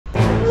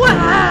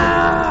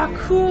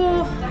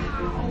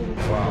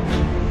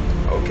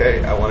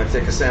Okay, I want to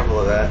take a sample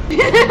of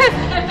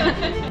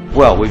that.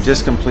 Well, we've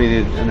just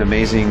completed an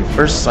amazing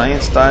first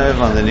science dive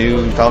on the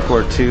new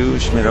Falkor 2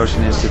 Schmidt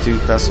Ocean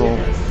Institute vessel,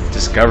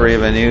 discovery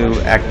of a new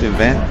active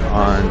vent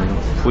on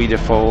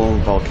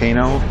Hydrothermal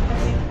volcano.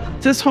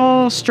 This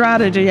whole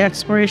strategy,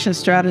 exploration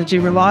strategy,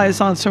 relies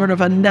on sort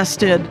of a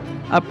nested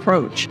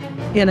approach.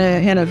 In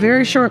a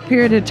very short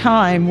period of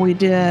time, we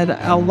did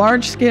a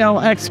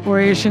large-scale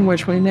exploration,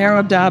 which we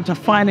narrowed down to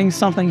finding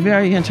something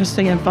very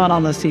interesting and fun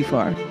on the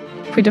seafloor.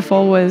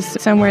 Hydrothermal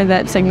was somewhere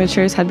that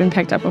signatures had been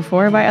picked up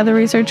before by other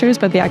researchers,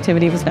 but the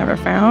activity was never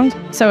found.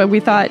 So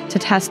we thought to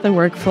test the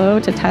workflow,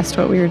 to test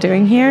what we were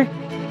doing here,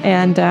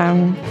 and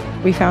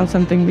we found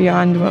something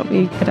beyond what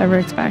we could ever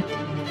expect.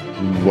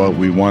 What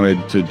we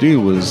wanted to do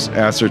was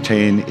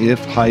ascertain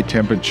if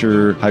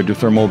high-temperature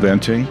hydrothermal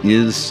venting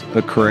is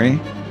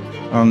occurring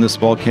on this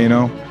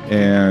volcano,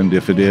 and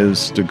if it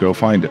is, to go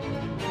find it.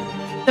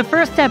 The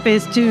first step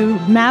is to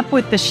map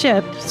with the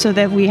ship so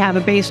that we have a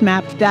base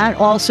map. That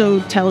also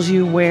tells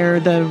you where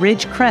the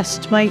ridge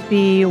crest might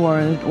be,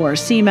 or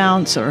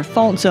seamounts or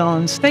fault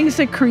zones. Things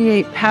that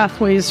create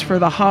pathways for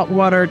the hot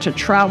water to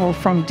travel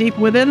from deep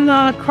within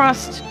the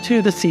crust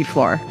to the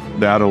seafloor.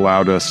 That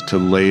allowed us to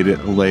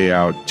lay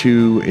out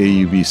 2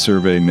 AUV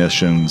survey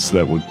missions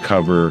that would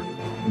cover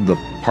the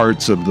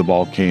parts of the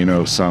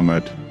volcano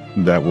summit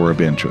that were of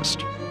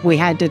interest. We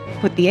had to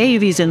put the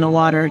AUVs in the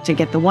water to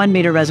get the 1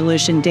 meter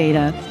resolution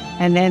data.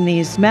 And then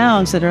these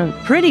mounds that are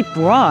pretty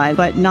broad,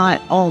 but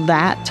not all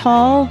that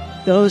tall,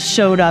 those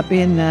showed up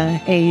in the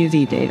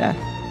AUV data.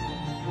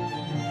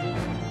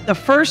 The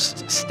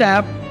first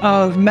step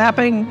of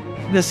mapping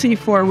the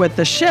seafloor with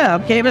the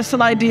ship gave us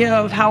an idea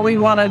of how we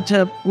wanted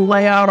to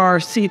lay out our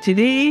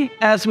CTD.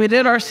 As we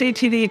did our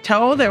CTD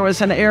tow, there was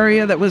an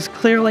area that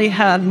clearly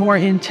had more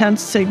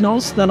intense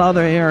signals than other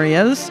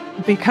areas.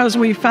 Because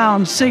we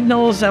found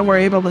signals that were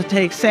able to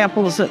take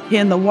samples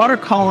in the water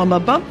column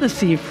above the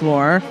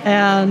seafloor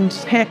and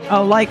pick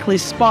a likely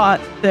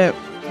spot that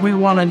we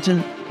wanted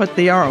to put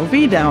the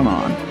ROV down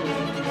on.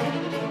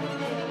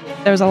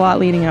 There was a lot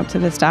leading up to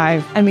this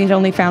dive, and we'd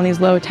only found these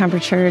low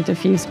temperature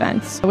diffuse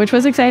vents, which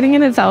was exciting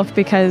in itself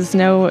because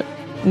no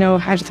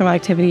hydrothermal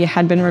activity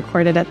had been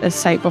recorded at this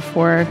site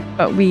before,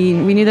 but we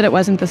knew that it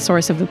wasn't the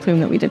source of the plume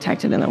that we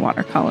detected in the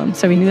water column,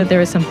 so we knew that there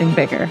was something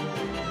bigger.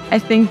 I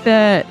think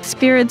the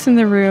spirits in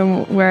the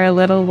room were a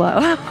little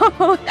low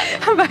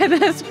by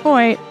this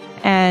point,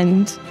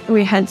 and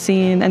we had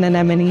seen an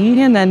anemone,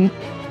 and then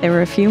there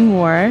were a few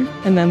more,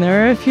 and then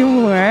there were a few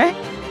more.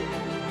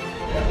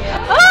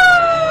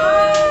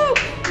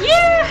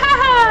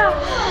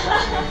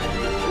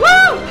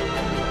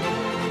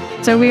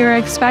 So we were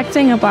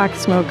expecting a black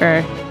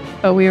smoker,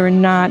 but we were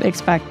not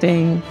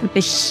expecting the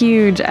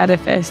huge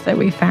edifice that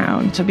we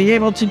found. To be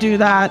able to do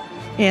that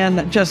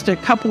in just a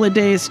couple of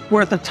days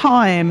worth of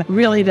time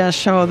really does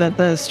show that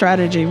the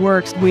strategy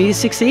works. We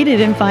succeeded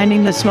in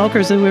finding the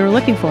smokers that we were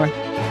looking for.